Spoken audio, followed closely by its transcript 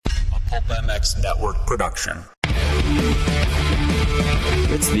Pulp MX Network production.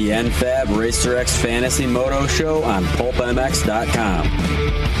 It's the NFAB Racer X Fantasy Moto Show on PulpMX.com.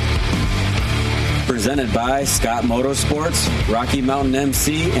 Presented by Scott Motorsports, Rocky Mountain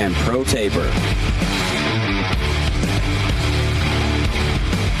MC, and Pro Taper.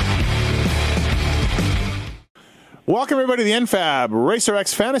 Welcome, everybody, to the NFAB Racer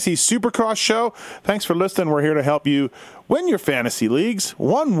X Fantasy Supercross Show. Thanks for listening. We're here to help you win your fantasy leagues.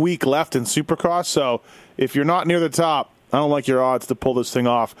 1 week left in Supercross, so if you're not near the top, I don't like your odds to pull this thing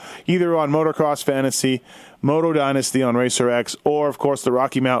off. Either on Motocross Fantasy, Moto Dynasty on Racer X, or, of course, the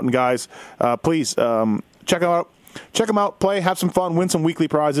Rocky Mountain guys. Please check them out. Check them out, play, have some fun, win some weekly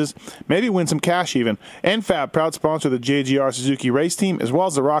prizes, maybe win some cash even. NFAB, proud sponsor of the JGR Suzuki race team, as well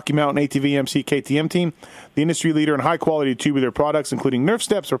as the Rocky Mountain ATV MC KTM team, the industry leader in high-quality tubular products, including Nerf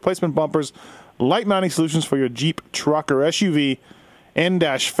steps, replacement bumpers, light mounting solutions for your Jeep, truck, or SUV.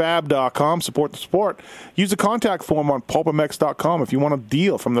 N-fab.com. Support the sport. Use the contact form on pulpmx.com if you want a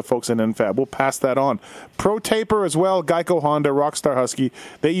deal from the folks at NFAB. We'll pass that on. Pro Taper as well. Geico, Honda, Rockstar Husky.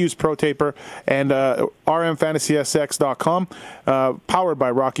 They use Pro Taper. And rmfantasysx.com. Powered by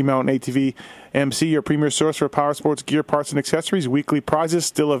Rocky Mountain ATV MC, your premier source for power sports gear, parts, and accessories. Weekly prizes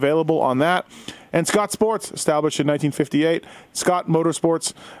still available on that. And Scott Sports, established in 1958. Scott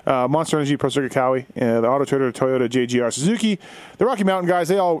Motorsports, Monster Energy, Pro Circuit Cowie, the Auto Trader, Toyota, JGR, Suzuki. The Rocky Mountain guys,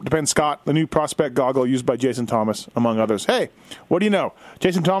 they all depend. Scott, the new Prospect goggle used by Jason Thomas, among others. Hey, what do you know?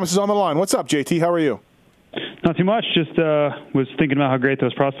 Jason Thomas is on the line. What's up, JT? How are you? Not too much. Just was thinking about how great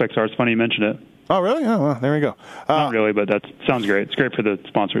those prospects are. It's funny you mentioned it. Oh, really? Oh, well, there we go. Not really, but that sounds great. It's great for the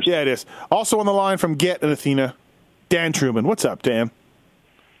sponsors. Yeah, it is. Also on the line from Get and Athena, Dan Truman. What's up, Dan?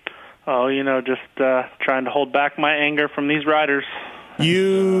 Oh, just trying to hold back my anger from these riders.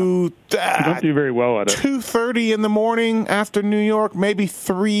 You don't do very well at it. 2:30 in the morning after New York, maybe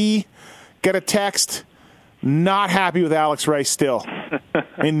 3, get a text. Not happy with Alex Ray still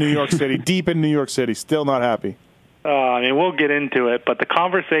in New York City, deep in New York City. Still not happy. We'll get into it, but the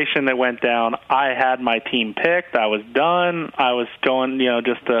conversation that went down, I had my team picked. I was done. I was going,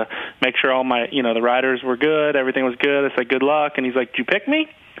 just to make sure all my, the riders were good. Everything was good. I said, good luck. And he's like, did you pick me?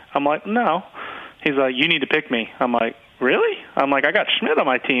 I'm like, no. He's like, you need to pick me. I'm like, really? I'm like, I got Schmidt on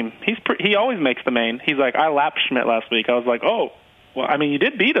my team. He always makes the main. He's like, I lapped Schmidt last week. I was like, oh, well, you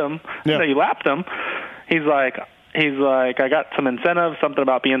did beat him. Yeah. So you lapped him. He's like, I got some incentives, something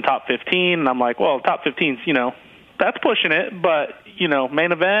about being top 15. And I'm like, well, top 15's, that's pushing it. But,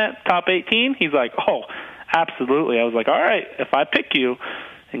 main event, top 18. He's like, oh, absolutely. I was like, all right, if I pick you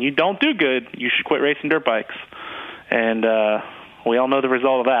and you don't do good, you should quit racing dirt bikes. And, we all know the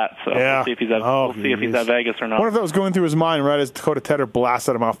result of that, so yeah. We'll see if he's at Vegas or not. What if that was going through his mind right as Dakota Tedder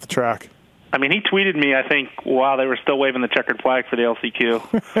blasted him off the track? He tweeted me, I think, while they were still waving the checkered flag for the LCQ.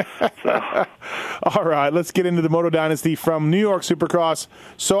 So. All right, let's get into the Moto Dynasty from New York Supercross.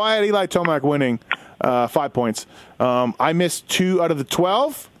 So I had Eli Tomac winning 5 points. I missed 2 out of the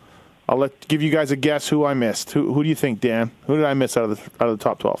 12. I'll give you guys a guess who I missed. Who do you think, Dan? Who did I miss out of the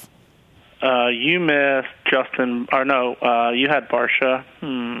top 12? You missed Justin, or no, you had Barsha.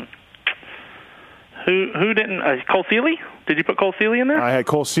 Who didn't? Cole Seeley? Did you put Cole Seeley in there? I had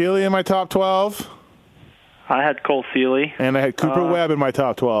Cole Seeley in my top 12. I had Cole Seeley. And I had Cooper Webb in my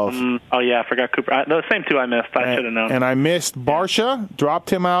top 12. Oh, yeah, I forgot Cooper. The same 2 I missed. I should have known. And I missed Barsha, dropped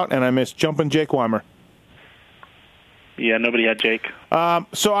him out, and I missed Jumpin' Jake Weimer. Yeah, nobody had Jake.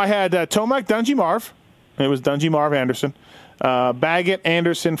 So I had Tomac, Dungey, Marv. It was Dungey, Marv, Anderson. Baggett,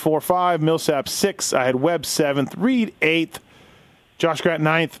 Anderson, 4-5. Millsap, 6. I had Webb, 7th. Reed, 8th. Josh Grant,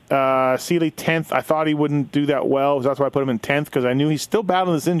 9th. Seeley, 10th. I thought he wouldn't do that well. So that's why I put him in 10th, because I knew he's still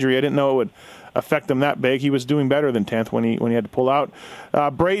battling this injury. I didn't know it would affect him that big. He was doing better than 10th when he had to pull out.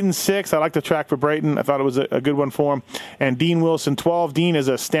 Brayton, 6th. I like the track for Brayton. I thought it was a good one for him. And Dean Wilson, 12. Dean is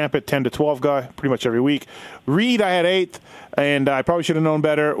a stamp at 10 to 12 guy pretty much every week. Reed, I had 8th. And I probably should have known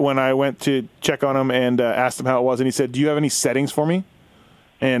better when I went to check on him and asked him how it was. And he said, do you have any settings for me?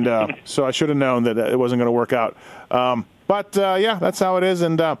 And so I should have known that it wasn't going to work out. But that's how it is.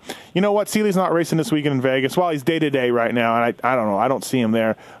 And you know what? Seeley's not racing this weekend in Vegas. Well, he's day-to-day right now, and I don't know. I don't see him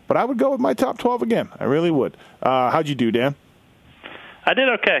there. But I would go with my top 12 again. I really would. How'd you do, Dan? I did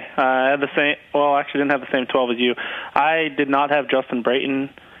okay. I had the same. Well, actually, didn't have the same 12 as you. I did not have Justin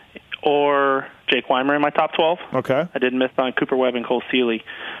Brayton or Jake Weimer in my top 12. Okay. I did miss on Cooper Webb and Cole Seeley.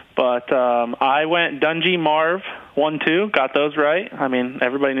 But I went Dungey, Marv, 1-2, got those right.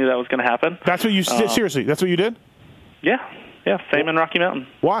 Everybody knew that was going to happen. That's what you seriously, that's what you did? Yeah, same in Rocky Mountain.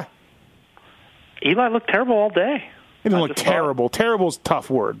 Why? Eli looked terrible all day. He didn't look terrible. Terrible's a tough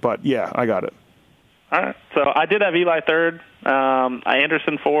word, but yeah, I got it. All right. So I did have Eli third,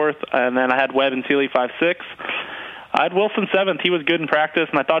 Anderson fourth, and then I had Webb and Seeley 5-6. I had Wilson seventh. He was good in practice,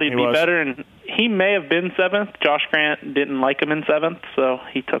 and I thought he'd be better. And he may have been seventh. Josh Grant didn't like him in seventh, so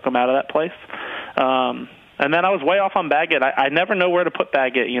he took him out of that place. And then I was way off on Baggett. I never know where to put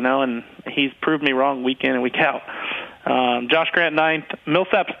Baggett, and he's proved me wrong week in and week out. Josh Grant ninth.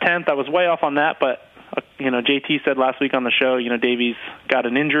 Millsap's 10th. I was way off on that, but JT said last week on the show, Davies got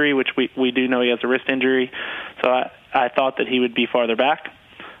an injury, which we do know he has a wrist injury. So I thought that he would be farther back.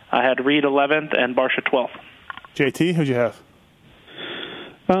 I had Reed 11th and Barsha 12th. JT, who'd you have?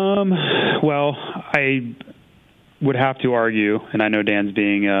 Well, I would have to argue, and I know Dan's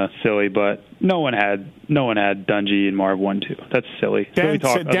being silly, but no one had Dungy and Marv 1-2. That's silly.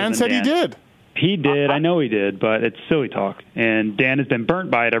 Dan said he did. He did. I know he did, but it's silly talk. And Dan has been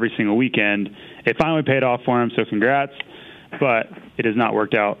burnt by it every single weekend. It finally paid off for him, so congrats. But it has not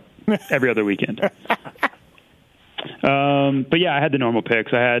worked out every other weekend. But yeah, I had the normal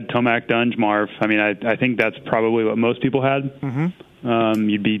picks. I had Tomac, Dunge, Marv. I mean, I think that's probably what most people had. Mm-hmm.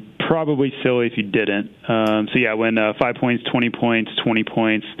 You'd be probably silly if you didn't. So yeah, I went 5 points, 20 points, 20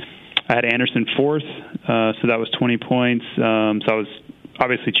 points. I had Anderson fourth, so that was 20 points. So I was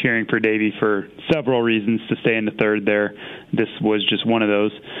obviously cheering for Davey for several reasons to stay in the third there. This was just one of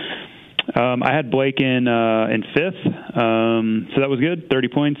those. I had Blake in fifth, so that was good, 30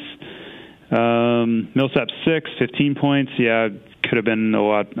 points. Millsap 6, 15 points. Yeah, could have been a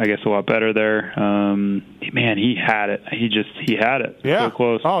lot better there. Man, he had it. He had it. Yeah. So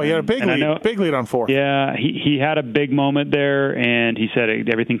close. Oh, he had a big lead on fourth. Yeah, he had a big moment there, and he said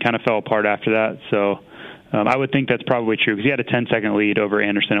everything kind of fell apart after that. So I would think that's probably true because he had a 10-second lead over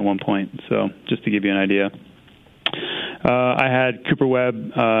Anderson at one point. So just to give you an idea. I had Cooper Webb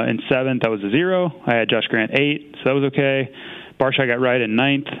in seventh. That was a 0. I had Josh Grant 8, so that was okay. Barsha got right in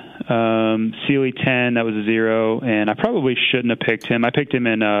ninth. Seeley 10, that was a 0. And I probably shouldn't have picked him. I picked him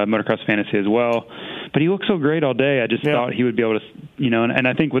in Motocross Fantasy as well. But he looked so great all day. I just thought he would be able to, and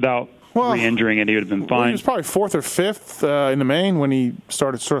I think without re-injuring it, he would have been fine. He was probably fourth or fifth in the main when he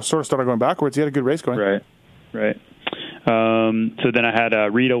sort of started going backwards. He had a good race going. Right. So then I had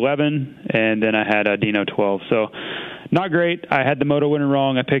Reed 11, and then I had Dino 12. So not great. I had the moto winner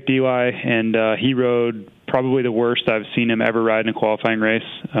wrong. I picked Eli, and he rode probably the worst I've seen him ever ride in a qualifying race.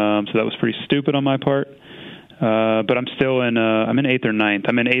 So that was pretty stupid on my part. But I'm still in. I'm in 8th or 9th.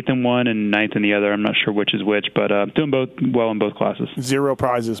 I'm in 8th in one and 9th in the other. I'm not sure which is which, but doing both well in both classes. 0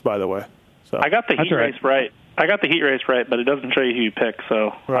 prizes, by the way. So I got the heat race right. I got the heat race right, but it doesn't show you who you picked,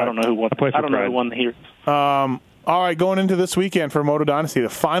 so I don't know who won. I don't know who won the heat race. All right, going into this weekend for Moto Dynasty, the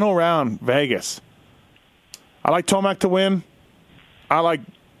final round, Vegas. I like Tomac to win. I like,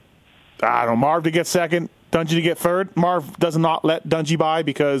 Marv to get second, Dungy to get third. Marv does not let Dungy by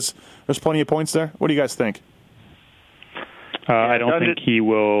because there's plenty of points there. What do you guys think? I don't think he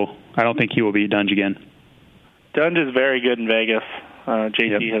will beat Dungy again. Dunge is very good in Vegas.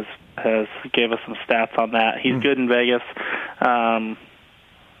 JT has gave us some stats on that. He's good in Vegas.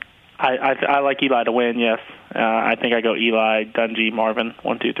 I like Eli to win, yes. I think I go Eli, Dungy, Marvin,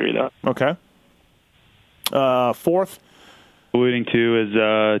 1, 2, 3, though. Okay. Fourth? Alluding to is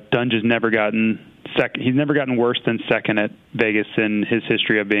Dunge has never gotten second. He's never gotten worse than second at Vegas in his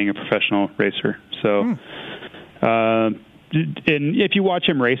history of being a professional racer. So, and if you watch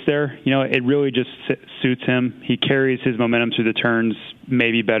him race there, it really just suits him. He carries his momentum through the turns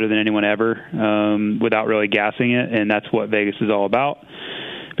maybe better than anyone ever without really gassing it, and that's what Vegas is all about.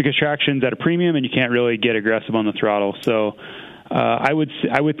 Because traction's at a premium and you can't really get aggressive on the throttle. So I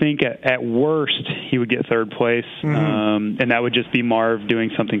would think at worst he would get third place, and that would just be Marv doing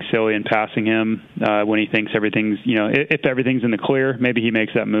something silly and passing him when he thinks everything's, if everything's in the clear, maybe he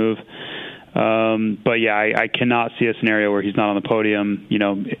makes that move. But yeah, I cannot see a scenario where he's not on the podium,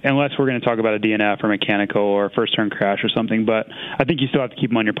 unless we're going to talk about a DNF or mechanical or first turn crash or something. But I think you still have to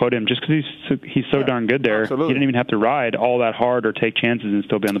keep him on your podium just because he's so darn good there. Absolutely. He didn't even have to ride all that hard or take chances and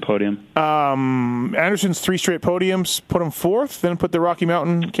still be on the podium. Anderson's 3 straight podiums, put him fourth, then put the Rocky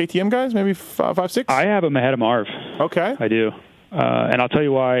Mountain KTM guys, maybe 5, 6? I have him ahead of Marv. Okay. I do. And I'll tell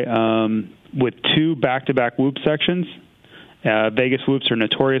you why. With 2 back-to-back whoop sections, Vegas whoops are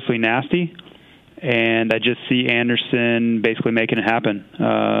notoriously nasty, and I just see Anderson basically making it happen.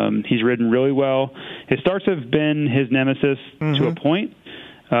 He's ridden really well. His starts have been his nemesis to a point,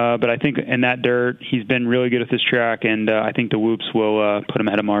 but I think in that dirt, he's been really good at this track, and I think the whoops will put him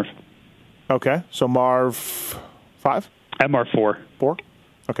ahead of Marv. Okay, so Marv 5? At Marv 4. 4?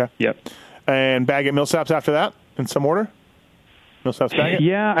 Okay. Yep. And Baggett Millsaps after that, in some order? Millsaps Baggett?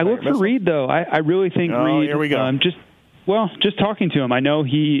 Yeah, I look for Reed, though. I really think Reed. Here we go. Well, just talking to him, I know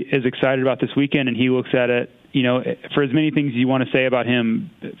he is excited about this weekend, and he looks at it, for as many things you want to say about him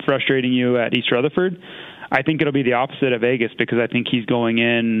frustrating you at East Rutherford, I think it'll be the opposite of Vegas, because I think he's going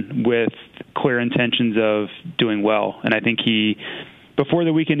in with clear intentions of doing well. And I think before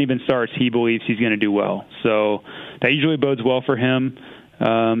the weekend even starts, he believes he's going to do well. So that usually bodes well for him.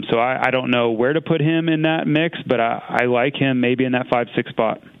 So I don't know where to put him in that mix, but I like him maybe in that 5-6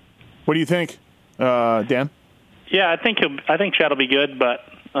 spot. What do you think, Dan? Yeah, I think Chad will be good, but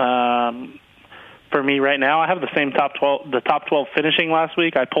for me right now, I have the same top 12 finishing last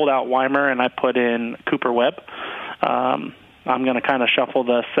week. I pulled out Weimer and I put in Cooper Webb. I'm going to kind of shuffle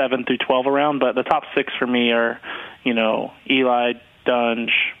the 7 through 12 around, but the top 6 for me are, Eli,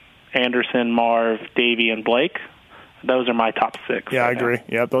 Dunge, Anderson, Marv, Davey, and Blake. Those are my top 6. Yeah, I agree.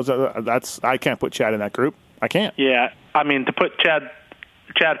 Yeah, I can't put Chad in that group. I can't. Yeah, I mean, to put Chad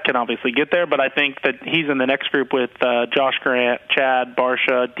can obviously get there, but I think that he's in the next group with Josh Grant, Chad,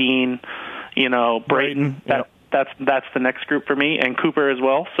 Barsha, Dean, Brayton. That's the next group for me, and Cooper as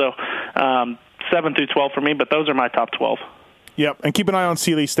well. So 7 through 12 for me, but those are my top 12. Yep, and keep an eye on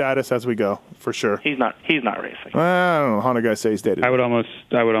Seeley's status as we go, for sure. He's not racing. I don't know. Honda guys say he's dated. I would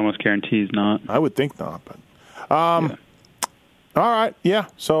almost guarantee he's not. I would think not, but yeah. All right, yeah.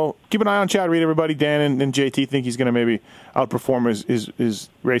 So keep an eye on Chad Reed, everybody. Dan and JT think he's going to maybe outperform his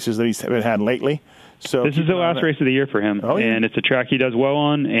races that he's had lately. So this is the last race of the year for him, and it's a track he does well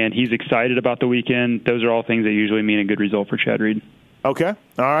on, and he's excited about the weekend. Those are all things that usually mean a good result for Chad Reed. Okay,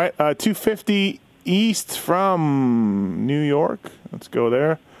 all right. 250 East from New York. Let's go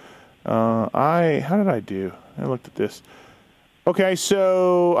there. How did I do? I looked at this. Okay,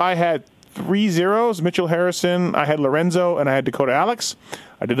 so I had 3 zeros, Mitchell Harrison, I had Lorenzo, and I had Dakota Alex.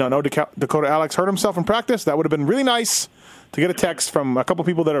 I did not know Dakota Alex hurt himself in practice. That would have been really nice to get a text from a couple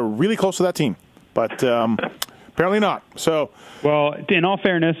people that are really close to that team. But apparently not. So, well, in all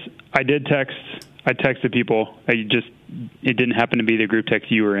fairness, I texted people. It didn't happen to be the group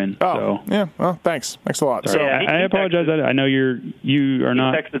text you were in. Oh, so. Yeah. Well, thanks. Thanks a lot. Sorry. So I apologize. I know you are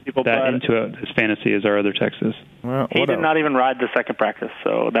not that into it as fantasy as our other Texas. Well, he did not even ride the second practice,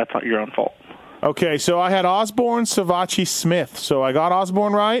 so that's not your own fault. Okay, so I had Osborne, Savachi, Smith. So I got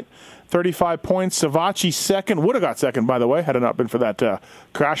Osborne right, 35 points. Savachi second. Would have got second, by the way, had it not been for that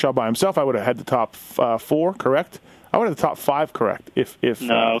crash all by himself. I would have had the top 4 correct. I would have the top 5 correct if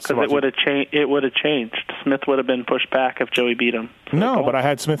no, because it would have changed. It would have changed. Smith would have been pushed back if Joey beat him. No, but I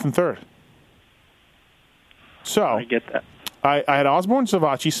had Smith in third. So I get that. I had Osborne,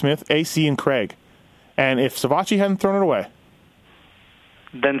 Savachi, Smith, AC, and Craig. And if Savachi hadn't thrown it away,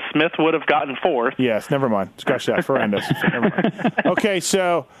 then Smith would have gotten 4th. Yes, never mind. Scratch that. Horrendous. Never mind. Okay,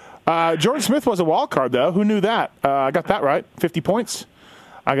 so Jordan Smith was a wild card, though. Who knew that? I got that right. 50 points.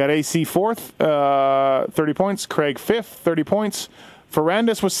 I got AC 4th, 30 points. Craig 5th, 30 points.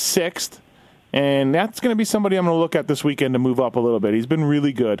 Ferrandis was 6th. And that's going to be somebody I'm going to look at this weekend to move up a little bit. He's been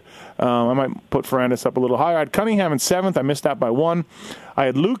really good. I might put Ferrandis up a little higher. I had Cunningham in 7th. I missed that by 1. I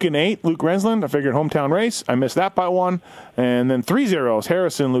had Luke in 8th. Luke Rensland. I figured hometown race. I missed that by 1. And then 3 zeros.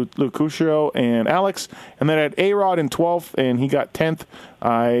 Harrison, Luke Cuscio, and Alex. And then I had A-Rod in 12th, and he got 10th.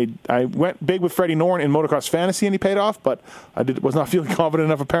 I went big with Freddie Norrin in Motocross Fantasy, and he paid off, but I was not feeling confident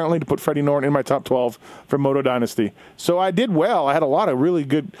enough, apparently, to put Freddie Norrin in my top 12 for Moto Dynasty. So I did well. I had a lot of really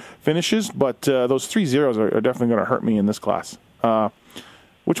good finishes, but those 3 zeros are definitely going to hurt me in this class.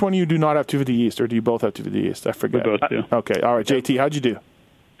 Which one of you do not have 250 East, or do you both have 250 East? I forget. We both do. Okay. All right. JT, how'd you do?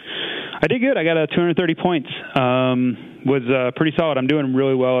 I did good. I got 230 points. Was pretty solid. I'm doing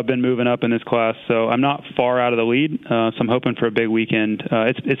really well. I've been moving up in this class, so I'm not far out of the lead. So I'm hoping for a big weekend.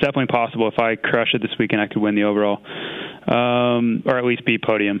 It's definitely possible. If I crush it this weekend, I could win the overall, or at least beat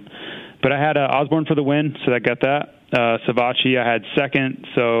podium. But I had Osborne for the win, so I got that. Savachi, I had second,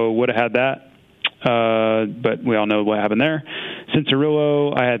 so would have had that. But we all know what happened there.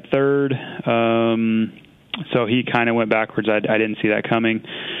 Cincerillo, I had third. So he kind of went backwards. I didn't see that coming.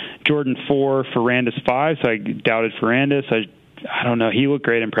 Jordan 4, Ferrandis 5, so I doubted Ferrandis. I don't know. He looked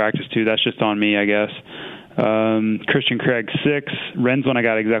great in practice, too. That's just on me, I guess. Christian Craig 6. Rensland I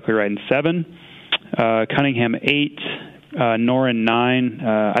got exactly right in 7. Cunningham 8. Norrin 9.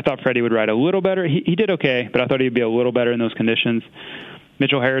 I thought Freddie would ride a little better. He did okay, but I thought he'd be a little better in those conditions.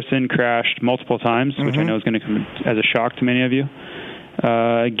 Mitchell Harrison crashed multiple times, which I know is going to come as a shock to many of you.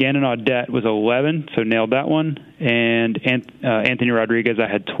 Gannon Audette was 11, so nailed that one. And Anthony Rodriguez, I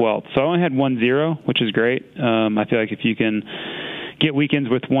had 12th. So I only had 1 0, which is great. I feel like if you can get weekends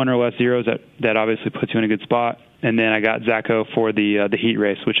with 1 or less zeros, that obviously puts you in a good spot. And then I got Zacho for the heat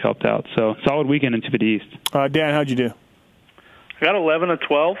race, which helped out. So solid weekend in 250 East. Dan, how'd you do? I got 11 of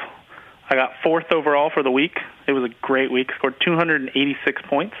 12. I got 4th overall for the week. It was a great week. Scored 286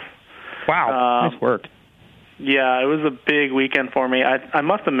 points. Wow, nice work. Yeah, it was a big weekend for me. I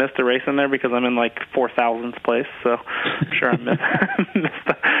must have missed a race in there because I'm in like 4,000th place, so I'm sure I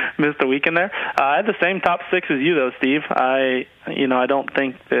missed a week in there. I had the same top 6 as you, though, Steve. I don't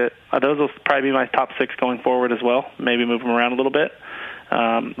think that those will probably be my top 6 going forward as well. Maybe move them around a little bit.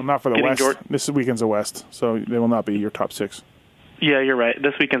 Not for the West. This weekend's the West, so they will not be your top 6. Yeah, you're right.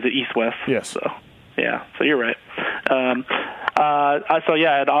 This weekend's at East-West. Yes. So you're right. I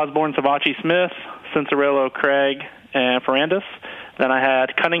had Osborne, Savachi, Smith, Cincerillo, Craig, and Ferrandis. Then I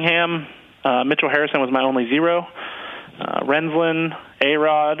had Cunningham. Mitchell Harrison was my only 0. Rensland,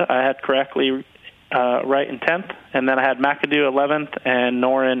 A-Rod, I had correctly right in 10th. And then I had McAdoo 11th and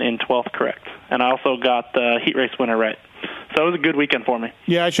Norin in 12th correct. And I also got the heat race winner right. So it was a good weekend for me.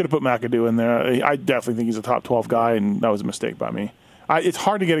 Yeah, I should have put McAdoo in there. I definitely think he's a top 12 guy, and that was a mistake by me. It's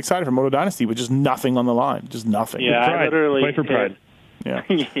hard to get excited for Moto Dynasty with just nothing on the line. Just nothing. Yeah, I literally play for pride. Yeah.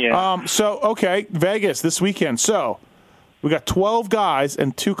 Yeah. Okay, Vegas this weekend. So we got 12 guys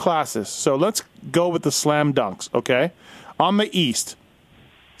and 2 classes. So let's go with the slam dunks, okay? On the East,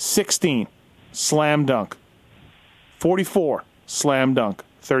 16, slam dunk. 44, slam dunk.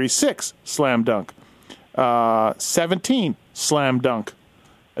 36, slam dunk. 17, slam dunk.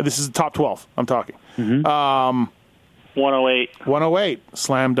 This is the top 12 I'm talking. 108,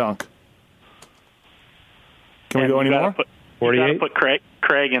 slam dunk. Can we go any more? 48. Put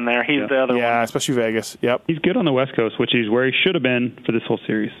Craig in there. He's the other one. Yeah, especially Vegas. Yep. He's good on the West Coast, which is where he should have been for this whole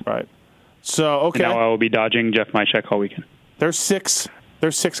series. Right. So, okay. And now I will be dodging Jeff Mychek all weekend. There's 6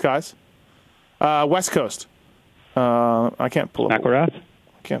 guys. West Coast. I can't pull up. McElrath?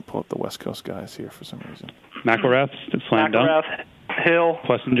 I can't pull up the West Coast guys here for some reason. McElrath, slam dunk. McElrath, Hill.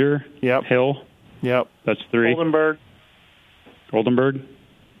 Plessinger. Yep. Hill. Yep. That's 3. Oldenburg.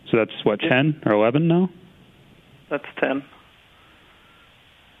 So that's, 10 or 11 now? That's 10.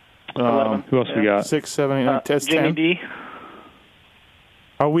 11. Who else we got? 6, 7, 8, 9, 10. Jimmy D.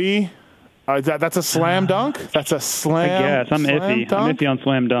 Are we? That's a slam dunk? That's a slam I guess. I'm iffy. Dunk? I'm iffy on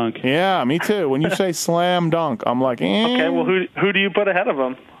slam dunk. Yeah, me too. When you say slam dunk, I'm like, Okay, well, who do you put ahead of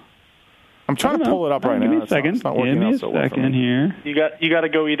him? I'm trying to pull it up right now. Give me a second. It's not working Give me out a so well for me. second here. You got to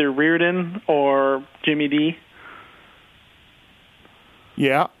go either Reardon or Jimmy D.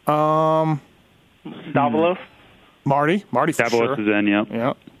 Yeah. Davalos. Marty for Davalos sure. is in, yep.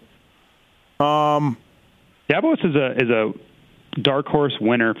 Yeah. Davalos is a dark horse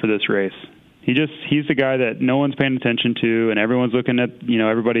winner for this race. He's the guy that no one's paying attention to, and everyone's looking at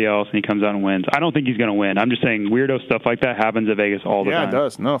everybody else, and he comes out and wins. I don't think he's going to win. I'm just saying weirdo stuff like that happens at Vegas all the time. Yeah, it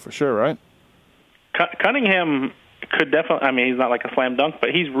does. No, for sure, right? Cunningham could definitely. I mean, he's not like a slam dunk,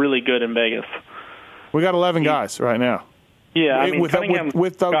 but he's really good in Vegas. We got 11 guys right now. Yeah, I mean, Cunningham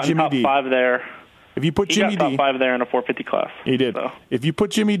without Jimmy top D. 5 there. If you put Jimmy he got D, top 5 there in a 450 class. He did. So. If you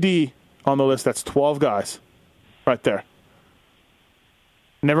put Jimmy D on the list, that's 12 guys right there.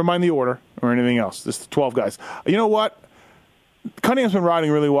 Never mind the order or anything else. Just 12 guys. You know what? Cunningham's been riding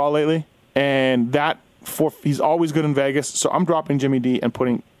really well lately, and he's always good in Vegas. So I'm dropping Jimmy D and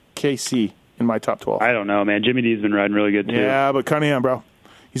putting KC in my top 12. I don't know, man. Jimmy D's been riding really good too. Yeah, but Cunningham, bro,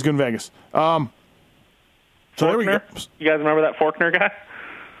 he's good in Vegas. So there we go. You guys remember that Faulkner guy?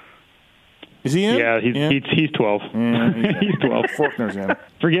 Is he in? Yeah, he's 12. Yeah, he's 12. Faulkner's in.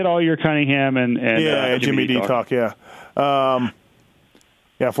 Forget all your Cunningham and Jimmy D talk. Yeah.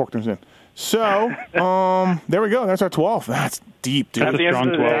 Yeah, Faulkner's in. So, there we go. That's our 12. That's deep, dude. That's a strong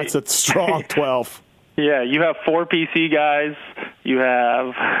 12. That's a strong 12. Yeah, you have 4 PC guys. You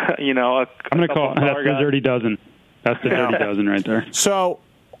have, I'm going to call that's the dirty dozen. That's the dirty dozen right there. So,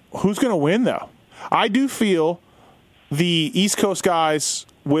 who's going to win, though? I do feel the East Coast guys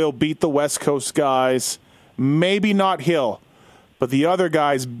will beat the West Coast guys. Maybe not Hill, but the other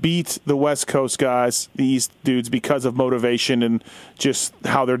guys beat the West Coast guys, the East dudes, because of motivation and just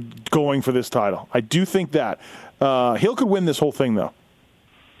how they're going for this title. I do think that. Hill could win this whole thing, though.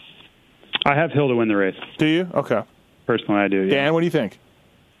 I have Hill to win the race. Do you? Okay. Personally, I do, yeah. Dan, what do you think?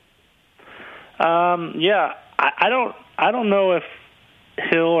 Yeah, I don't know if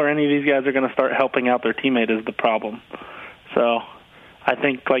Hill or any of these guys are going to start helping out their teammate is the problem. So I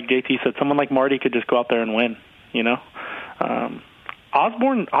think, like JT said, someone like Marty could just go out there and win,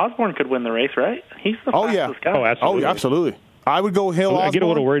 Osborne could win the race, right? He's the fastest guy. Oh, absolutely. Oh, absolutely. I would go Hill, Osborne. I get a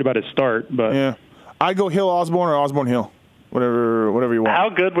little worried about his start, but... Yeah. I'd go Hill, Osborne, or Osborne, Hill. Whatever you want. How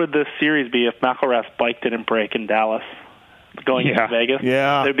good would this series be if McElrath's bike didn't break in Dallas going into Vegas?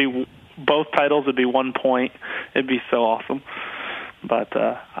 Yeah. Both titles would be 1 point. It'd be so awesome. But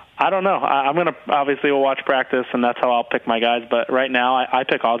I don't know. I'm going to obviously we'll watch practice, and that's how I'll pick my guys. But right now, I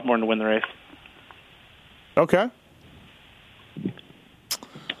pick Osborne to win the race. Okay.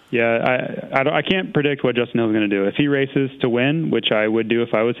 Yeah, I can't predict what Justin Hill's going to do. If he races to win, which I would do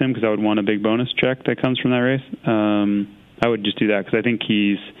if I was him, because I would want a big bonus check that comes from that race, I would just do that because I think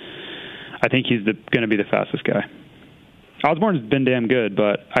he's going to be the fastest guy. Osborne's been damn good,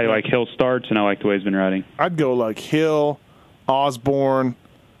 but I like Hill starts, and I like the way he's been riding. I'd go like Hill, Osborne,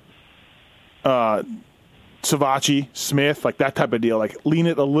 Savachi, Smith, like that type of deal. Like lean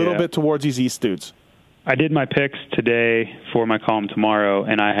it a little bit towards these East dudes. I did my picks today for my column tomorrow,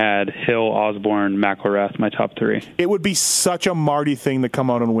 and I had Hill, Osborne, McElrath, my top three. It would be such a Marty thing to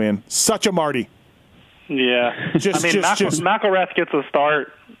come out and win. Such a Marty. Yeah. McElrath gets a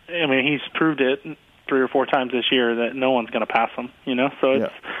start. I mean, he's proved it 3 or 4 times this year that no one's going to pass him, So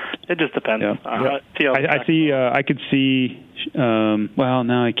it just depends. Yeah. I could see. Well,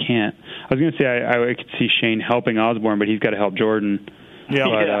 no, I can't. I was going to say I could see Shane helping Osborne, but he's got to help Jordan. Yeah.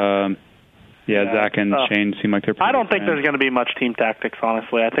 But, Zach and Shane seem like they're pretty I don't think fans. there's going to be much team tactics,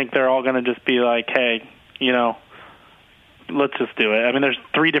 honestly. I think they're all going to just be like, hey, let's just do it. I mean, there's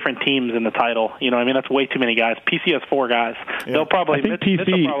 3 different teams in the title. That's way too many guys. PC has 4 guys. Yeah. They'll probably I think PC.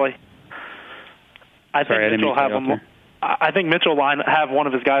 I think Mitch will have them. I think Mitch will have one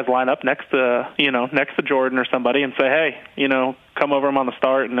of his guys line up next to Jordan or somebody and say, hey, come over him on the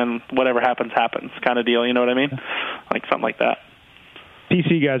start, and then whatever happens, kind of deal. You know what I mean? Like something like that.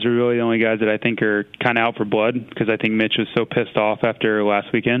 PC guys are really the only guys that I think are kind of out for blood because I think Mitch was so pissed off after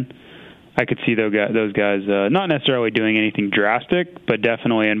last weekend. I could see those guys not necessarily doing anything drastic, but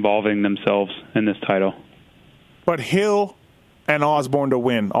definitely involving themselves in this title. But Hill and Osborne to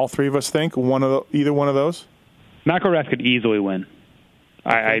win, all 3 of us think either one of those. McElrath could easily win.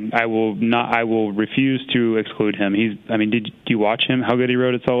 Okay. I will refuse to exclude him. Did you watch him? How good he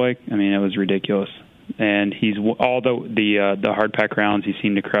rode at Salt Lake? I mean, it was ridiculous. And he's all the hard pack rounds. He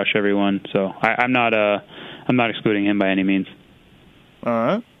seemed to crush everyone. So I'm not excluding him by any means. All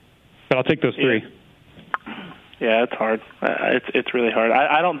right, but I'll take those 3. Yeah, it's hard. It's really hard.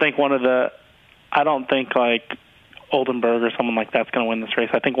 I don't think like Oldenburg or someone like that's going to win this race.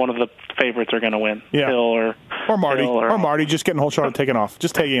 I think one of the favorites are going to win. Yeah. Hill or Marty. Hill or Marty just getting a whole shot of taking off.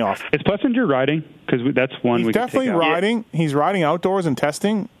 Just taking off. Is Plessinger riding? Because that's one He's we definitely could take out. riding. He's riding outdoors and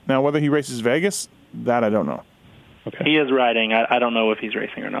testing. Now, whether he races Vegas, that I don't know. Okay. He is riding. I don't know if he's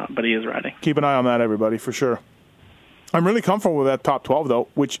racing or not, but he is riding. Keep an eye on that, everybody, for sure. I'm really comfortable with that top 12, though,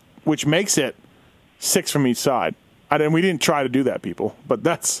 which makes it 6 from each side. We didn't try to do that, people, but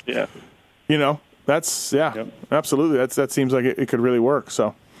that's, absolutely. That seems like it could really work.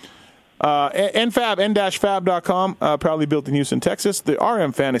 So, NFAB, n-fab.com, proudly built in Houston, Texas. The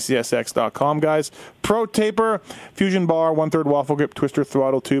rmfantasysx.com, guys. Pro Taper, Fusion Bar, 1/3 waffle grip, twister,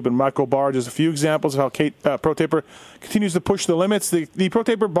 throttle tube, and micro bar. Just a few examples of how Pro Taper continues to push the limits. The Pro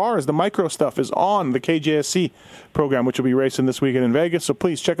Taper bars, the micro stuff, is on the KJSC program, which will be racing this weekend in Vegas. So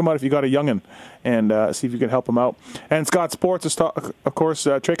please check them out if you got a youngin' and see if you can help them out. And Scott Sports, of course,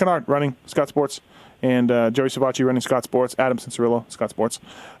 Trey Kennard running Scott Sports. And Joey Savachi running Scott Sports, Adam Cincerillo, Scott Sports.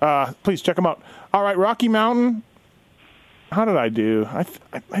 Please check them out. All right, Rocky Mountain. How did I do? I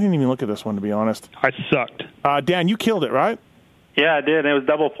didn't even look at this one, to be honest. I sucked. Dan, you killed it, right? Yeah, I did. It was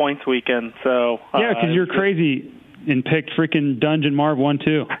double points weekend. So yeah, because you're crazy and picked freaking Dungeon Marv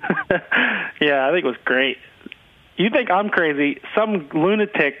 1-2. Yeah, I think it was great. You think I'm crazy? Some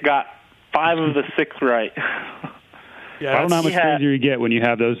lunatic got 5 of the 6 right. Yeah, I don't know how much crazier you get when you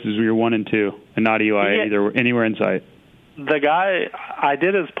have those as your 1 and 2, and not Eli anywhere in sight. The guy, I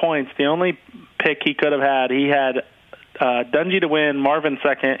did his points. The only pick he could have had, he had Dungy to win, Marvin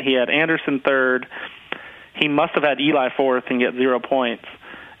second. He had Anderson third. He must have had Eli fourth and get 0 points.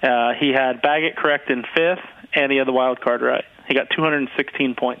 He had Baggett correct in 5th, and he had the wild card right. He got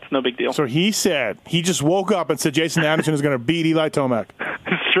 216 points. No big deal. So he just woke up and said Jason Anderson is going to beat Eli Tomac.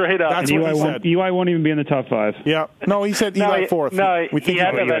 Straight up. That's what he said. Eli won't even be in the top 5. Yeah. No, he said Eli fourth. No, he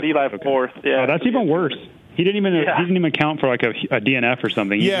had to have had Eli fourth. Yeah. Oh, that's even worse. He didn't even count for like a DNF or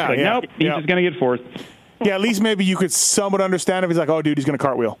something. He's just like, nope, he's just going to get 4th. Yeah, at least maybe you could somewhat understand if he's like, oh, dude, he's going to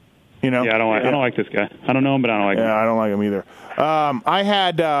cartwhile. Yeah, I don't like this guy. I don't know him, but I don't like him. Yeah, I don't like him either. I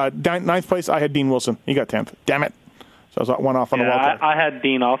had 9th place. I had Dean Wilson. He got 10th. Damn it. So I was 1 off on the wild card. I had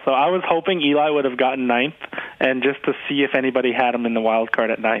Dean also. I was hoping Eli would have gotten 9th, and just to see if anybody had him in the wild card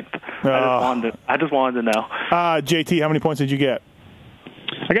at 9th. I just wanted to know. JT, how many points did you get?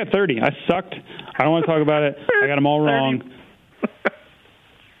 I got 30. I sucked. I don't want to talk about it. I got them all wrong.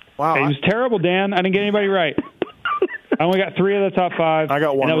 Wow. It was terrible, Dan. I didn't get anybody right. I only got 3 of the top 5. I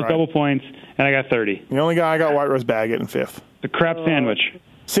got 1 and that was right. double points, and I got 30. The only guy I got right was Baggett in 5th. The crap sandwich.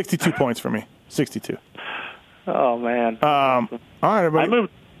 62 points for me. 62. Oh man. All right, everybody.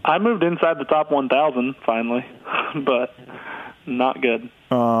 I moved inside the top 1,000 finally, but not good.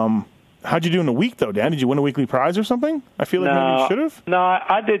 How'd you do in the week though, Dan? Did you win a weekly prize or something? I feel like maybe you should have. No,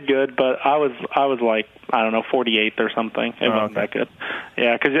 I did good, but I was like, I don't know, 48th or something. It wasn't that good.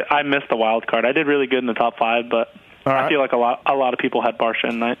 Yeah, because I missed the wild card. I did really good in the top 5, but I feel like a lot of people had Barsha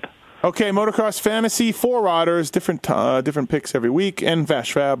in ninth. Okay, Motocross Fantasy, 4 riders, different picks every week, and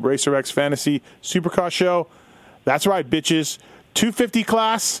Vash Fab Racer X Fantasy Supercar Show. That's right, bitches. 250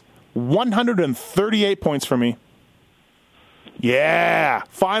 class, 138 points for me. Yeah,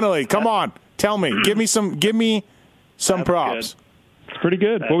 finally. Come on. Tell me. Give me some props. It's pretty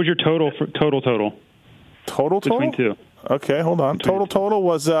good. What was your total? Total? Between two. Okay, hold on. Total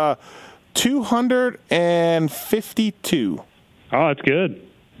was 252. Oh, that's good.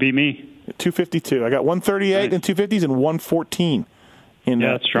 Beat me. 252. I got 138 in 250s and 114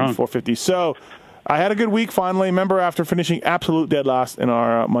 that's strong. In 450. So I had a good week finally. Remember, after finishing absolute dead last in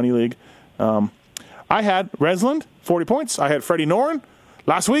our money league, I had Resland, 40 points. I had Freddie Noren.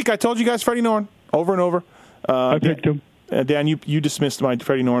 Last week, I told you guys Freddie Noren over and over. I picked him. Dan, you dismissed my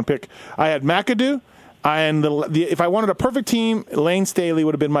Freddie Noren pick. I had McAdoo. And if I wanted a perfect team, Lane Staley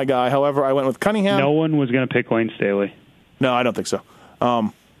would have been my guy. However, I went with Cunningham. No one was going to pick Lane Staley. No, I don't think so.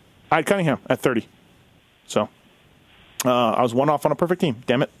 I had Cunningham at 30. So I was one off on a perfect team.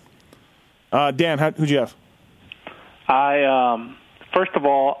 Damn it. Dan, who'd you have? First of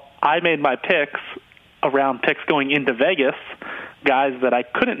all, I made my picks around picks going into Vegas, guys that I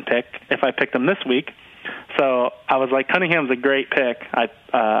couldn't pick if I picked them this week. So I was like, Cunningham's a great pick. I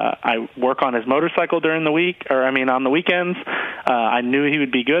work on his motorcycle during the week, on the weekends. I knew he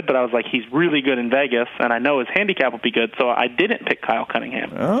would be good, but I was like, he's really good in Vegas, and I know his handicap will be good, so I didn't pick Kyle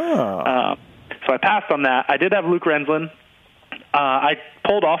Cunningham. Oh. So I passed on that. I did have Luke Renzland. I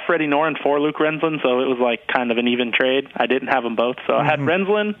pulled off Freddie Noren for Luke Renzland, so it was like kind of an even trade. I didn't have them both. So I had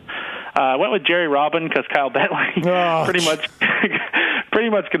Renzland. I went with Jerry Robin because Kyle Bentley pretty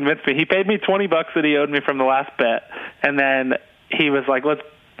much convinced me. He paid me $20 that he owed me from the last bet, and then he was like, let's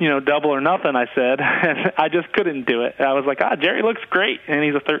double or nothing, I said. And I just couldn't do it. I was like, Jerry looks great, and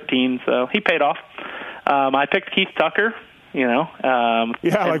he's a 13, so he paid off. I picked Keith Tucker,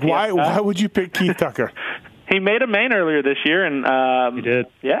 why would you pick Keith Tucker? He made a main earlier this year, and he did.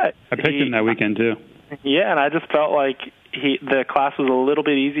 Yeah, I picked him that weekend too. Yeah, and I just felt like the class was a little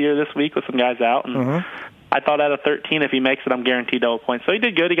bit easier this week with some guys out, and I thought out of 13, if he makes it, I'm guaranteed double points. So he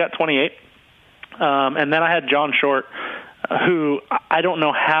did good. He got 28, and then I had John Short, who I don't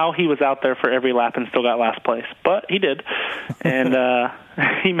know how he was out there for every lap and still got last place, but he did, and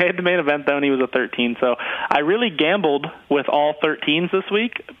he made the main event though, and he was a 13. So I really gambled with all 13s this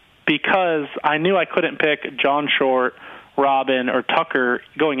week, because I knew I couldn't pick John Short, Robin, or Tucker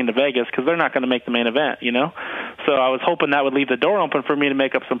going into Vegas because they're not going to make the main event, So I was hoping that would leave the door open for me to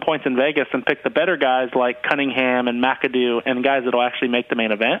make up some points in Vegas and pick the better guys like Cunningham and McAdoo and guys that will actually make the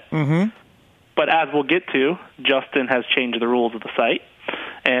main event. Mm-hmm. But as we'll get to, Justin has changed the rules of the site,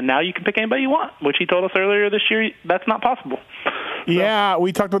 and now you can pick anybody you want, which he told us earlier this year that's not possible. So, yeah,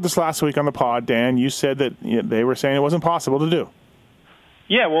 we talked about this last week on the pod, Dan. You said that they were saying it wasn't possible to do.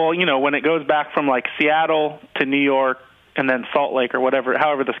 Yeah, well, when it goes back from like Seattle to New York and then Salt Lake or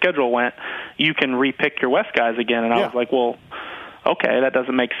however the schedule went, you can repick your West guys again. And I was like, well, okay, that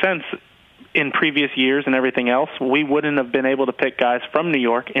doesn't make sense. In previous years and everything else, we wouldn't have been able to pick guys from New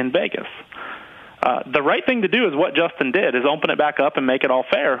York in Vegas. The right thing to do is what Justin did, is open it back up and make it all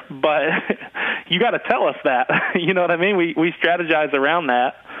fair. But you got to tell us that. You know what I mean? We strategize around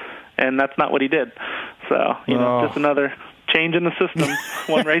that, and that's not what he did. So, just another change in the system.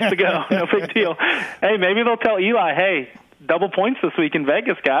 One race to go. No big deal. Hey, maybe they'll tell Eli, hey, double points this week in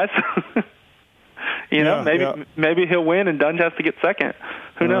Vegas, guys. Maybe he'll win and Dunge has to get second.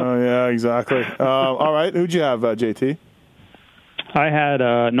 Who knows? Yeah, exactly. All right. Who'd you have, JT? I had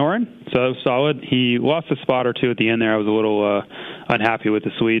Noren, so that was solid. He lost a spot or two at the end there. I was a little unhappy with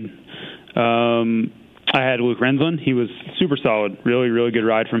the Swede. I had Luke Renzland. He was super solid. Really, really good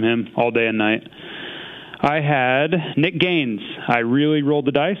ride from him all day and night. I had Nick Gaines. I really rolled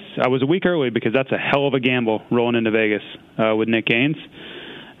the dice. I was a week early because that's a hell of a gamble rolling into Vegas with Nick Gaines.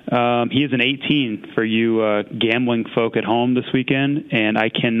 He is an 18 for you gambling folk at home this weekend, and I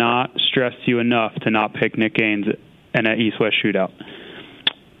cannot stress to you enough to not pick Nick Gaines in an East-West shootout.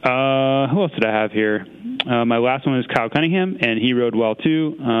 Who else did I have here? My last one was Kyle Cunningham, and he rode well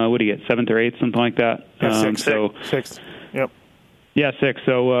too. What did he get, 7th or 8th, something like that? Sixth. Yep. Yeah, 6.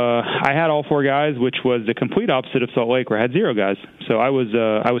 So I had all 4 guys, which was the complete opposite of Salt Lake, where I had 0 guys. So I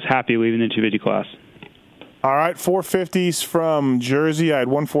was happy leaving the 250 class. All right, 450s from Jersey. I had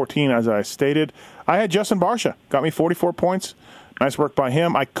 114, as I stated. I had Justin Barsha. Got me 44 points. Nice work by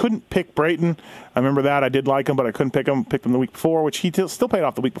him. I couldn't pick Brayton. I remember that. I did like him, but I couldn't pick him. Picked him the week before, which he still paid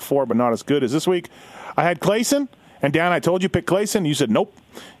off the week before, but not as good as this week. I had Clayson. And, Dan, I told you pick Clayson. You said nope.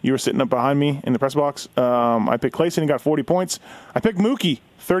 You were sitting up behind me in the press box. I picked Clayson. He got 40 points. I picked Mookie,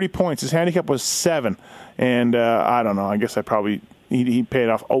 30 points. His handicap was 7. And I don't know. I guess he paid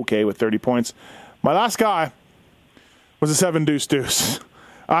off okay with 30 points. My last guy was a 7 deuce.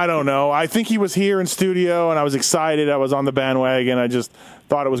 I don't know. I think he was here in studio, and I was excited. I was on the bandwagon. I just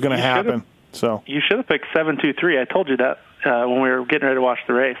thought it was going to happen. So you should have picked 7-2-3. I told you that when we were getting ready to watch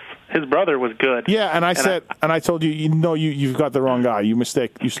the race. His brother was good. Yeah, and I told you, you've got the wrong guy. You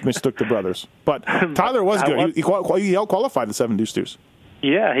mistook the brothers. But Tyler was good. He qualified the 7 deuce.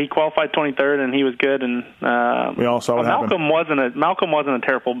 Yeah, he qualified 23rd, and he was good. And we all saw what Malcolm happened. Malcolm wasn't a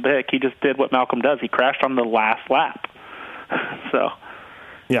terrible pick. He just did what Malcolm does. He crashed on the last lap. So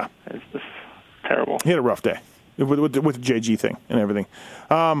yeah, it's just terrible. He had a rough day with the JG thing and everything.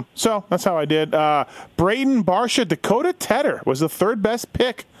 So that's how I did. Brayton Barsha, Dakota Tedder was the 3rd best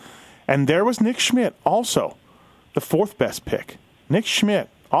pick. And there was Nick Schmidt, also the 4th best pick. Nick Schmidt,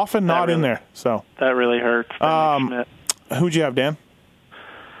 often not in there. So that really hurts. Nick Schmidt. Who'd you have, Dan?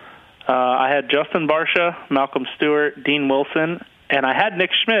 I had Justin Barsha, Malcolm Stewart, Dean Wilson, and I had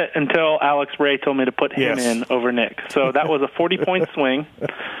Nick Schmidt until Alex Ray told me to put him in over Nick. So that was a 40-point swing.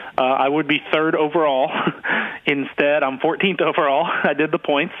 I would be 3rd overall. Instead, I'm 14th overall. I did the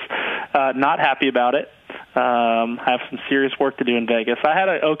points. Not happy about it. I have some serious work to do in Vegas. I had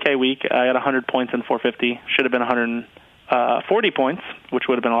an okay week. I got 100 points in 450. Should have been 140 points, which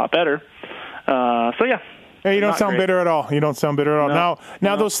would have been a lot better. So, yeah. Hey, you don't sound bitter at all. No,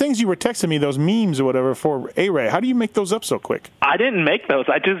 now those things you were texting me, those memes or whatever for A-Ray, how do you make those up so quick? I didn't make those.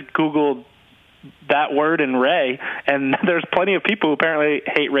 I just Googled that word in Ray, and there's plenty of people who apparently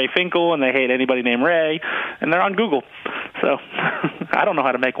hate Ray Finkel, and they hate anybody named Ray, and they're on Google. So I don't know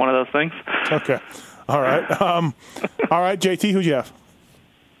how to make one of those things. Okay. All right. All right, JT, who'd you have?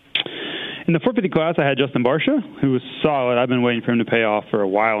 In the 450 class, I had Justin Barsha, who was solid. I've been waiting for him to pay off for a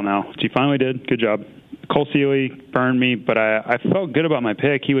while now, which he finally did. Good job. Cole Seeley burned me, but I felt good about my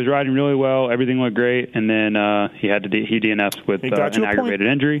pick. He was riding really well. Everything looked great, and then he DNF'd with an aggravated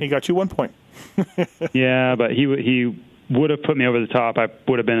injury. He got you 1 point. Yeah, but he would have put me over the top. I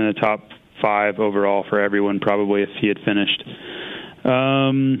would have been in the top 5 overall for everyone probably if he had finished.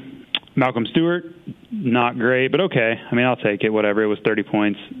 Malcolm Stewart, not great, but okay. I mean, I'll take it, whatever. It was 30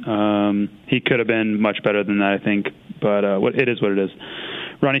 points. He could have been much better than that, I think, but it is what it is.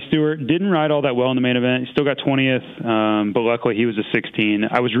 Ronnie Stewart didn't ride all that well in the main event. He still got 20th, but luckily he was a 16.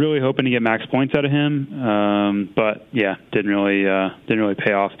 I was really hoping to get max points out of him, but yeah, didn't really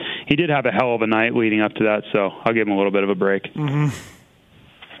pay off. He did have a hell of a night leading up to that, so I'll give him a little bit of a break. Mm-hmm.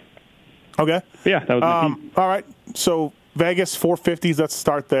 Okay. But yeah, that was my team. All right. So Vegas 450s. Let's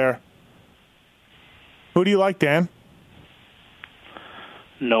start there. Who do you like, Dan?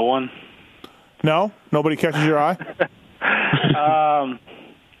 No one. No? Nobody catches your eye?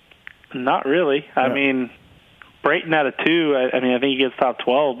 Not really. Yeah. I mean, Brayton at a 2, I think he gets top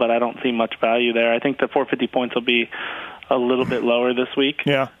 12, but I don't see much value there. I think the 450 points will be a little bit lower this week.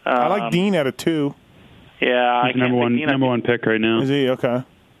 Yeah. I like Dean at a 2. Yeah. He's number one pick right now. Is he? Okay.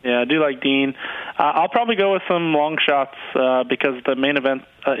 Yeah, I do like Dean. I'll probably go with some long shots because the main event,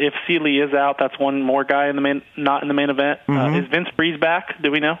 if Seeley is out, that's one more guy not in the main event. Mm-hmm. Is Vince Freeze back? Do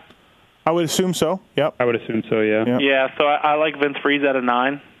we know? I would assume so. Yep. I would assume so, yeah. Yeah, so I like Vince Freeze at a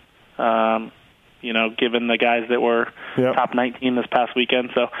 9. Given the guys that were top 19 this past weekend.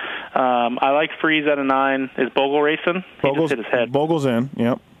 So I like Freeze at a 9. Is Bogle racing? He just hit his head. Bogle's in,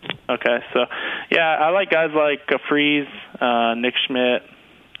 yep. Okay, so, yeah, I like guys like Freeze, Nick Schmidt.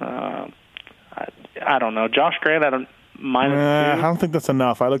 I don't know. Josh Grant at a minus 2. I don't think that's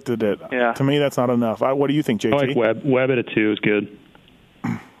enough. I looked at it. Yeah. To me, that's not enough. What do you think, JT? I like Webb at a 2 is good.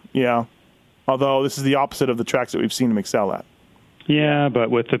 Yeah. Although this is the opposite of the tracks that we've seen him excel at. Yeah,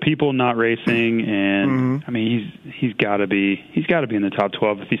 but with the people not racing, and I mean, he's got to be in the top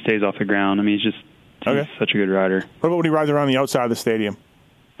 12 if he stays off the ground. I mean, he's such a good rider. What about when he rides around the outside of the stadium?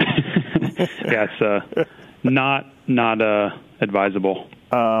 Yeah, it's not advisable.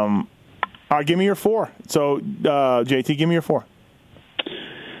 Give me your 4. So, JT, give me your 4.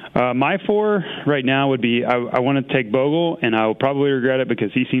 My 4 right now would be I want to take Bogle, and I will probably regret it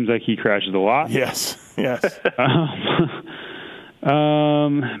because he seems like he crashes a lot. Yes.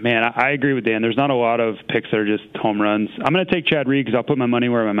 Man, I agree with Dan. There's not a lot of picks that are just home runs. I'm going to take Chad Reed because I'll put my money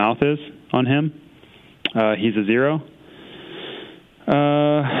where my mouth is on him. He's a 0.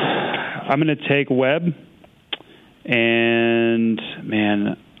 I'm going to take Webb And,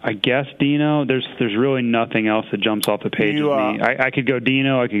 man, I guess Dino. There's really nothing else that jumps off the page with me. I could go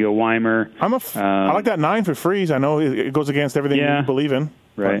Dino. I could go Weimer. I like that 9 for Freeze. I know it goes against everything you believe in.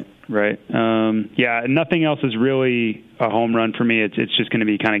 Right. Nothing else is really a home run for me. It's just going to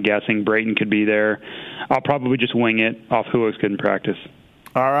be kind of guessing. Brayton could be there. I'll probably just wing it off who looks good in practice.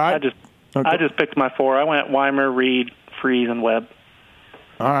 All right. I just picked my 4. I went Weimer, Reed, Freeze, and Webb.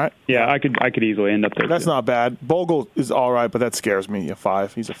 All right. Yeah, I could easily end up there. That's not bad. Bogle is all right, but that scares me. A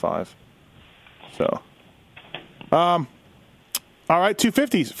 5. He's a 5. So, all right,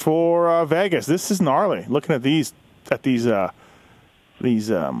 250s for Vegas. This is gnarly. Looking at these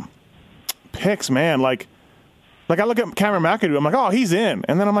picks, man. Like I look at Cameron McAdoo. I'm like, oh, he's in,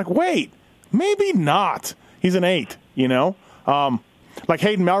 and then I'm like, wait, maybe not. He's an 8. You know, like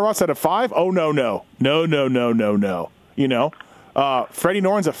Hayden Melross at a 5. Oh no. You know. Freddie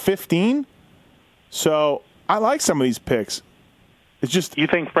Norton's a 15, so I like some of these picks. It's just you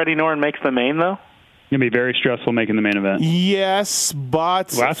think Freddie Norton makes the main though? It's gonna be very stressful making the main event. Yes,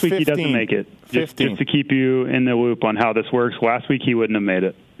 but last week 15, he doesn't make it. Just to keep you in the loop on how this works. Last week he wouldn't have made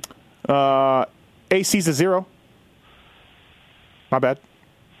it. AC's a 0. My bad.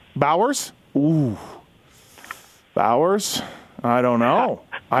 Bowers? Ooh, Bowers. I don't know.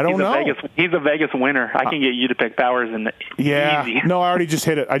 He's a Vegas winner. I can get you to pick Bowers in the easy. No, I already just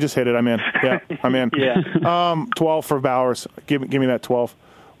hit it. I'm in. Yeah, I'm in. Yeah. 12 for Bowers. Give me that 12.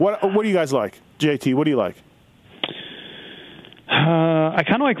 What do you guys like? JT, what do you like? I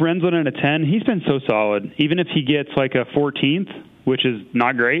kind of like Renzland at a 10. He's been so solid. Even if he gets like a 14th, which is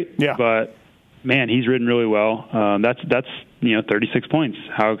not great. Yeah. But man, he's ridden really well. That's 36 points.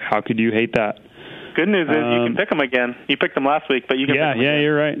 How could you hate that? Good news is you can pick him again. You picked him last week, but you can pick him again.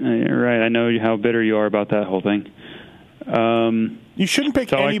 You're right. You're right. I know how bitter you are about that whole thing. You shouldn't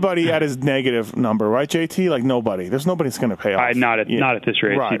pick anybody at his negative number, right, JT? Like nobody. There's nobody that's going to pay off. Not at this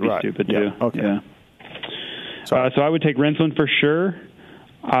rate. Right, He'd be stupid yeah. too. Okay. Yeah. So I would take Renzland for sure.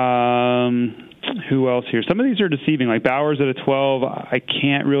 Who else here? Some of these are deceiving. Like Bowers at a 12, I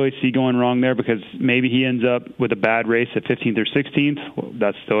can't really see going wrong there because maybe he ends up with a bad race at 15th or 16th. Well,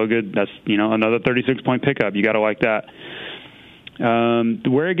 that's still that's another 36-point pickup. You got to like that.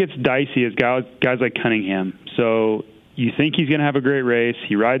 Where it gets dicey is guys like Cunningham. So you think he's going to have a great race.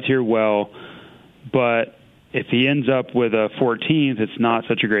 He rides here well, but if he ends up with a 14th, it's not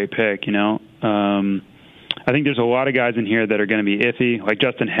such a great pick, I think there's a lot of guys in here that are going to be iffy. Like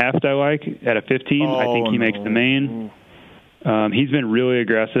Justin Heft, I like at a 15. I think he makes the main. He's been really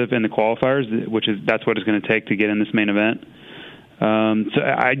aggressive in the qualifiers, that's what it's going to take to get in this main event. So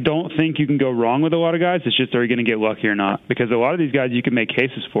I don't think you can go wrong with a lot of guys. It's just are you going to get lucky or not? Because a lot of these guys you can make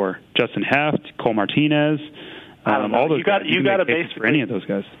cases for. Justin Heft, Cole Martinez, all those guys. You got to make for any of those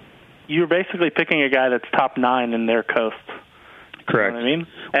guys. You're basically picking a guy that's top 9 in their coast. Correct. You know what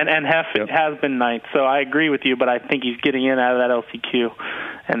I mean? And Hef has been 9th, so I agree with you, but I think he's getting in out of that LCQ,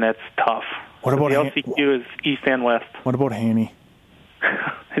 and that's tough. What about the LCQ is east and west. What about Haney?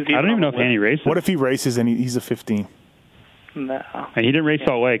 I don't even know if Haney races. What if he races and he's a 15? No. And he didn't race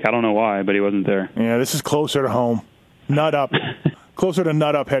Salt Lake. I don't know why, but he wasn't there. Yeah, this is closer to home. Nut up. Closer to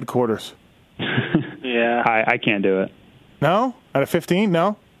Nut Up headquarters. Yeah. I can't do it. No? At a 15?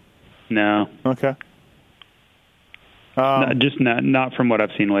 No? No. Okay. Just not from what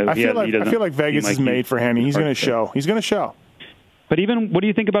I've seen lately. I feel like Vegas is made for Haney. He's going to show. He's going to show. But even, what do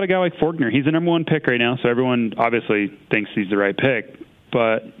you think about a guy like Faulkner? He's the number 1 pick right now, so everyone obviously thinks he's the right pick.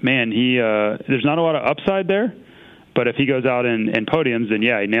 But, man, there's not a lot of upside there. But if he goes out and podiums, then,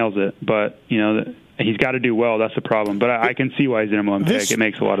 yeah, he nails it. But, he's got to do well. That's the problem. But I can see why he's the number 1 pick. It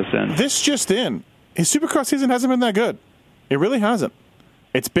makes a lot of sense. This just in. His Supercross season hasn't been that good. It really hasn't.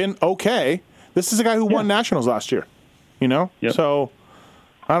 It's been okay. This is a guy who won Nationals last year. Yep. So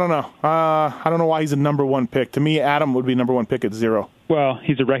I don't know. I don't know why he's a number 1 pick. To me, Adam would be number 1 pick at 0. Well,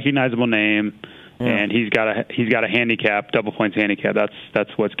 he's a recognizable name, and he's got a handicap, double points handicap.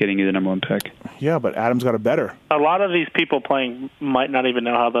 That's what's getting you the number 1 pick. Yeah, but Adam's got a better. A lot of these people playing might not even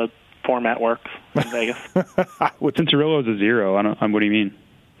know how the format works in Vegas. Cincerillo's a 0. What do you mean?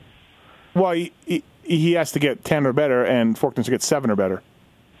 Well, he has to get 10 or better, and Faulkner to get 7 or better.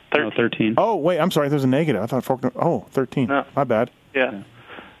 13. Oh, wait, I'm sorry. There's a negative. I thought Faulkner. 13. No. My bad. Yeah.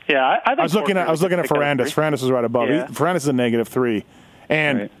 Yeah, I was looking at Ferrandis. Ferrandis was right above. Yeah. Ferrandis is a negative 3,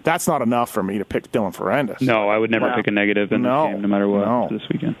 and that's not enough for me to pick Dylan Ferrandis. No, I would never pick a negative in this game, no matter what, this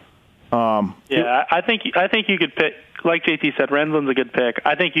weekend. I think you could pick, like JT said, Renzland's a good pick.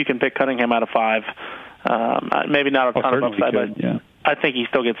 I think you can pick Cunningham out of 5. Maybe not a ton of upside, but yeah. I think he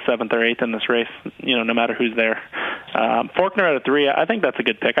still gets 7th or 8th in this race, no matter who's there. Faulkner at a 3, I think that's a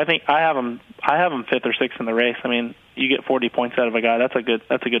good pick. I have him 5th or 6th in the race. I mean, you get 40 points out of a guy. That's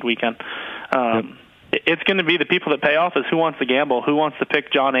a good weekend. Yep. It's going to be the people that pay off is who wants to gamble, who wants to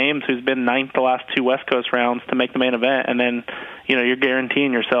pick John Ames, who's been 9th the last 2 West Coast rounds to make the main event, and then you're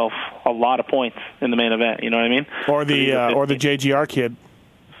guaranteeing yourself a lot of points in the main event. You know what I mean? Or the JGR kid.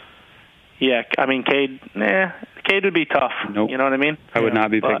 Yeah, I mean, Cade would be tough. Nope. You know what I mean? I would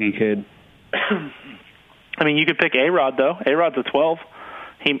not be picking Cade. I mean, you could pick A-Rod, though. A-Rod's a 12.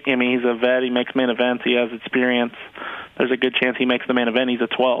 He's a vet. He makes main events. He has experience. There's a good chance he makes the main event. He's a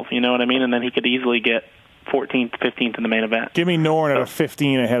 12. You know what I mean? And then he could easily get 14th, 15th in the main event. Give me Norn at a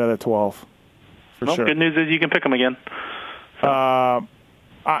 15 ahead of the 12. Sure. Good news is you can pick him again.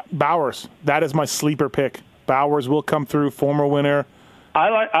 Bowers. That is my sleeper pick. Bowers will come through, former winner.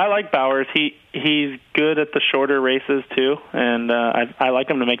 I like Bowers. He's good at the shorter races too, and I like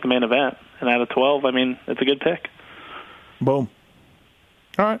him to make the main event. And at a 12, I mean, it's a good pick. Boom.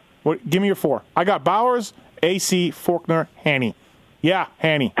 All right. Well, give me your 4. I got Bowers, AC, Faulkner, Haney. Yeah,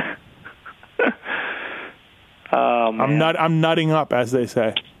 Haney. I'm nutting up, as they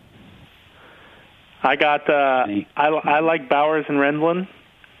say. I got. I like Bowers and Rensland.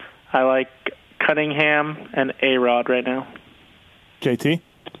 I like Cunningham and A-Rod right now. JT?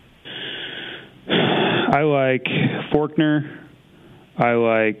 I like Faulkner. I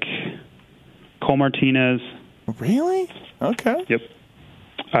like Cole Martinez. Really? Okay. Yep.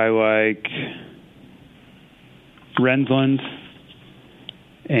 I like Rensland.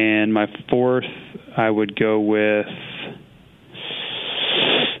 And my 4th, I would go with,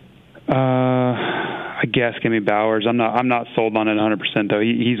 I guess, give me Bowers. I'm not sold on it 100%, though.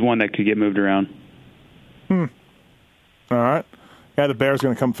 He's one that could get moved around. All right. Yeah, the Bear's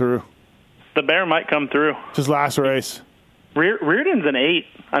going to come through. The Bear might come through. It's his last race. Reardon's an 8.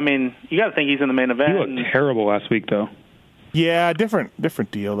 I mean, you got to think he's in the main event. He looked terrible last week, though. Yeah,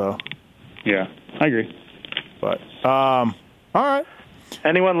 different deal, though. Yeah, I agree. But, all right.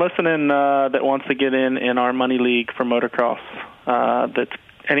 Anyone listening that wants to get in our money league for motocross, that's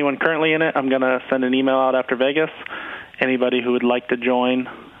anyone currently in it, I'm going to send an email out after Vegas. Anybody who would like to join,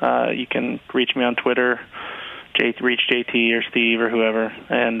 you can reach me on Twitter, reach JT or Steve or whoever,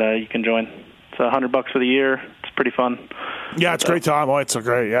 and you can join. It's $100 for the year. It's pretty fun. Yeah, it's a great time. Oh, it's so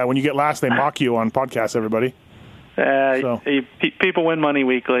great. Yeah, when you get last, they mock you on podcasts, everybody. People win money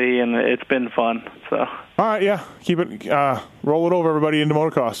weekly, and it's been fun. So. All right, yeah. Keep it, roll it over, everybody, into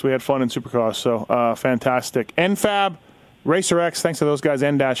motocross. We had fun in Supercross, so fantastic. NFAB, Racer X, thanks to those guys,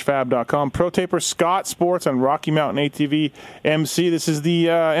 n-fab.com. Pro Taper, Scott Sports, and Rocky Mountain ATV MC. This is the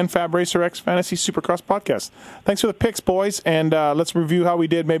NFAB Racer X Fantasy Supercross podcast. Thanks for the picks, boys, and let's review how we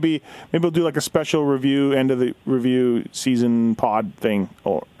did. Maybe we'll do like a special review, end of the review season pod thing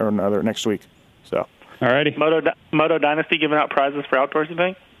or another next week. So. Alrighty. Moto Dynasty giving out prizes for outdoors, you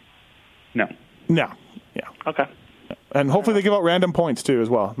think? No. Yeah. Okay. And hopefully they give out random points, too, as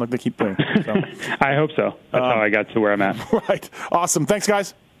well, like they keep doing. So. I hope so. That's how I got to where I'm at. Right. Awesome. Thanks,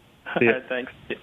 guys. All right, thanks.